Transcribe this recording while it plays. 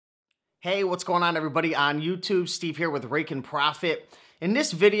Hey, what's going on everybody on YouTube? Steve here with Raiken Profit. In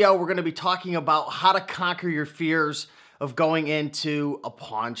this video, we're going to be talking about how to conquer your fears of going into a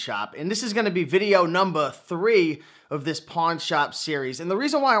pawn shop. And this is going to be video number 3 of this pawn shop series. And the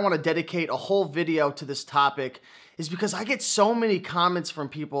reason why I want to dedicate a whole video to this topic is because I get so many comments from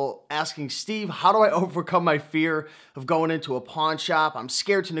people asking, Steve, how do I overcome my fear of going into a pawn shop? I'm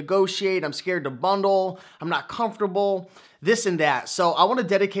scared to negotiate. I'm scared to bundle. I'm not comfortable, this and that. So I want to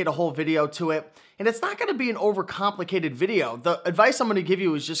dedicate a whole video to it. And it's not going to be an overcomplicated video. The advice I'm going to give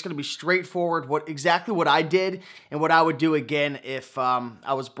you is just going to be straightforward, exactly what I did and what I would do again if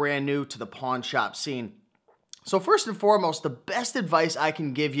I was brand new to the pawn shop scene. So first and foremost, the best advice I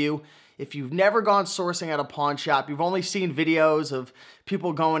can give you, if you've never gone sourcing at a pawn shop, you've only seen videos of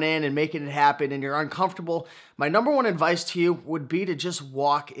people going in and making it happen and you're uncomfortable, my number one advice to you would be to just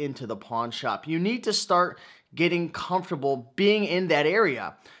walk into the pawn shop. You need to start getting comfortable being in that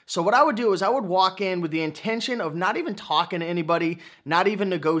area. So what I would do is I would walk in with the intention of not even talking to anybody, not even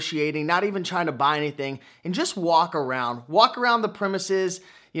negotiating, not even trying to buy anything, and just walk around the premises,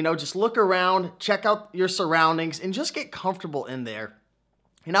 just look around, check out your surroundings, and just get comfortable in there.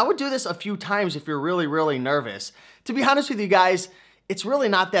 And I would do this a few times if you're really, really nervous. To be honest with you guys, it's really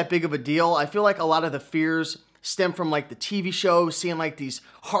not that big of a deal. I feel like a lot of the fears stem from like the TV shows, seeing like these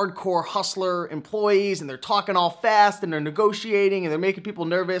hardcore hustler employees and they're talking all fast and they're negotiating and they're making people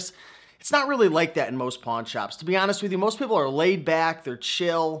nervous. It's not really like that in most pawn shops. To be honest with you, most people are laid back, they're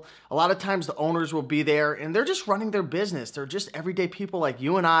chill. A lot of times the owners will be there and they're just running their business. They're just everyday people like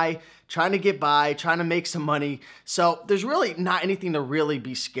you and I, trying to get by, trying to make some money. So there's really not anything to really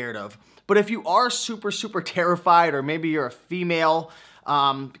be scared of. But if you are super, super terrified, or maybe you're a female,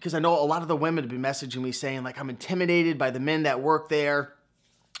 because I know a lot of the women have been messaging me saying like, I'm intimidated by the men that work there,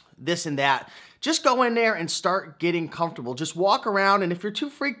 this and that. Just go in there and start getting comfortable. Just walk around, and if you're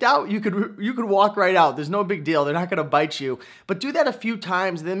too freaked out, you could walk right out. There's no big deal. They're not gonna bite you. But do that a few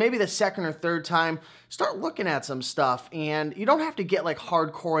times, and then maybe the second or third time, start looking at some stuff. And you don't have to get like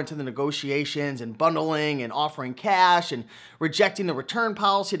hardcore into the negotiations and bundling and offering cash and rejecting the return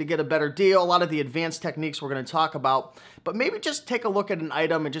policy to get a better deal. A lot of the advanced techniques we're gonna talk about. But maybe just take a look at an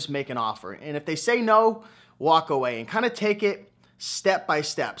item and just make an offer. And if they say no, walk away and kind of take it step by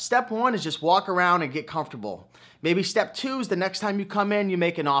step. Step 1 is just walk around and get comfortable. Maybe step 2 is the next time you come in, you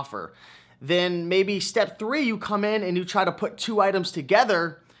make an offer. Then maybe step 3, you come in and you try to put 2 items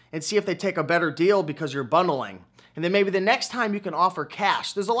together and see if they take a better deal because you're bundling. And then maybe the next time you can offer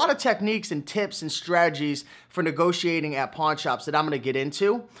cash. There's a lot of techniques and tips and strategies for negotiating at pawn shops that I'm going to get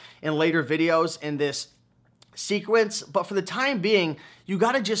into in later videos in this sequence. But for the time being, you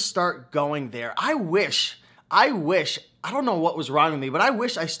got to just start going there. I wish, I don't know what was wrong with me, but I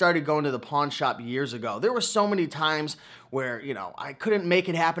wish I started going to the pawn shop years ago. There were so many times where, I couldn't make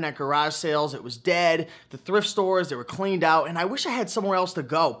it happen at garage sales. It was dead. The thrift stores, they were cleaned out, and I wish I had somewhere else to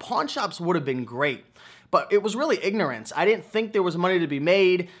go. Pawn shops would have been great. But it was really ignorance. I didn't think there was money to be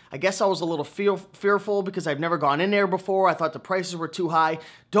made. I guess I was a little fearful because I've never gone in there before. I thought the prices were too high.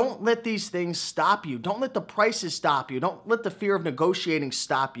 Don't let these things stop you. Don't let the prices stop you. Don't let the fear of negotiating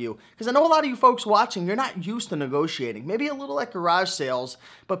stop you. Because I know a lot of you folks watching, you're not used to negotiating. Maybe a little at garage sales,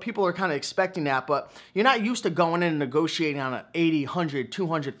 but people are kind of expecting that. But you're not used to going in and negotiating on an $80, $100,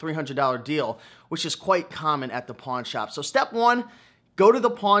 $200, $300 deal, which is quite common at the pawn shop. So step 1, go to the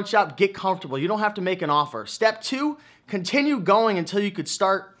pawn shop, get comfortable. You don't have to make an offer. Step 2, continue going until you could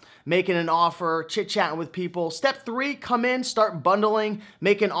start making an offer, chit-chatting with people. Step 3, come in, start bundling,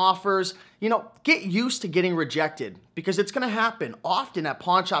 making offers. Get used to getting rejected because it's going to happen. Often at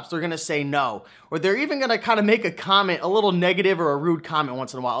pawn shops, they're going to say no, or they're even going to kind of make a comment, a little negative or a rude comment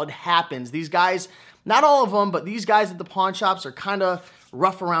once in a while. It happens. These guys, not all of them, but these guys at the pawn shops are kind of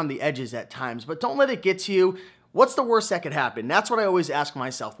rough around the edges at times, but don't let it get to you. What's the worst that could happen? That's what I always ask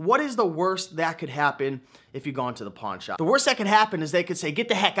myself. What is the worst that could happen if you go into the pawn shop? The worst that could happen is they could say, get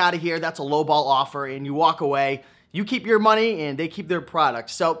the heck out of here. That's a lowball offer, and you walk away. You keep your money and they keep their product.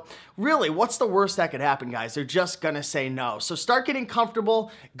 So really, what's the worst that could happen, guys? They're just gonna say no. So start getting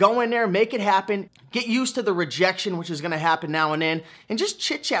comfortable, go in there, make it happen, get used to the rejection, which is gonna happen now and then, and just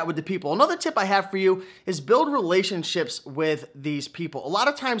chit chat with the people. Another tip I have for you is build relationships with these people. A lot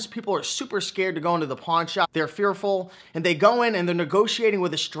of times people are super scared to go into the pawn shop. They're fearful and they go in and they're negotiating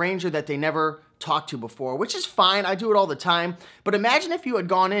with a stranger that they never talked to before, which is fine. I do it all the time. But imagine if you had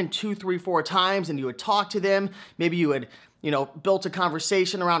gone in 2, 3, 4 times and you had talked to them. Maybe you had built a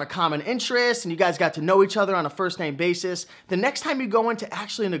conversation around a common interest and you guys got to know each other on a first name basis, the next time you go in to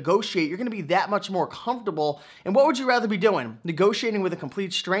actually negotiate, you're gonna be that much more comfortable. And what would you rather be doing? Negotiating with a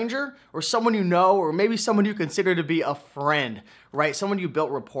complete stranger or someone you know, or maybe someone you consider to be a friend, right? Someone you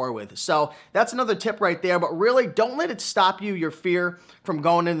built rapport with. So that's another tip right there, but really don't let it stop you, your fear from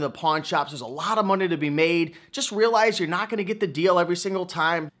going into the pawn shops. There's a lot of money to be made. Just realize you're not gonna get the deal every single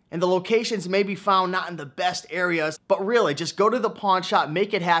time. And the locations may be found not in the best areas, but really just go to the pawn shop,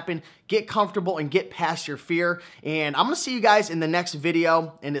 make it happen, get comfortable and get past your fear. And I'm gonna see you guys in the next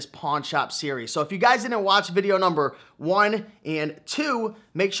video in this pawn shop series. So if you guys didn't watch video number 1 and 2,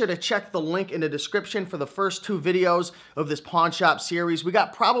 make sure to check the link in the description for the first 2 videos of this pawn shop series. We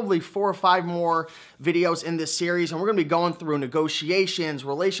got probably 4 or 5 more videos in this series, and we're gonna be going through negotiations,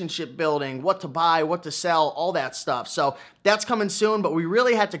 relationship building, what to buy, what to sell, all that stuff. So that's coming soon, but we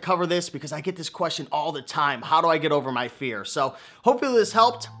really had to cover this because I get this question all the time. How do I get over my fear? So hopefully this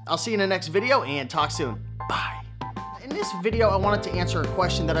helped. I'll see you in the next video and talk soon. Bye. In this video, I wanted to answer a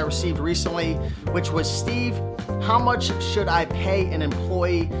question that I received recently, which was, Steve, how much should I pay an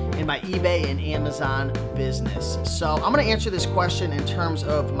employee in my eBay and Amazon business? So I'm gonna answer this question in terms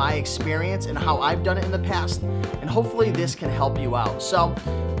of my experience and how I've done it in the past, and hopefully this can help you out. So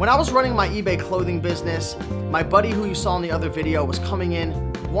when I was running my eBay clothing business, my buddy who you saw in the other video was coming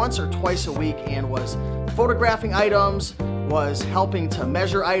in once or twice a week and was photographing items, was helping to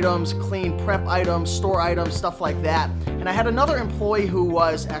measure items, clean, prep items, store items, stuff like that. And I had another employee who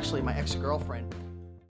was actually my ex-girlfriend.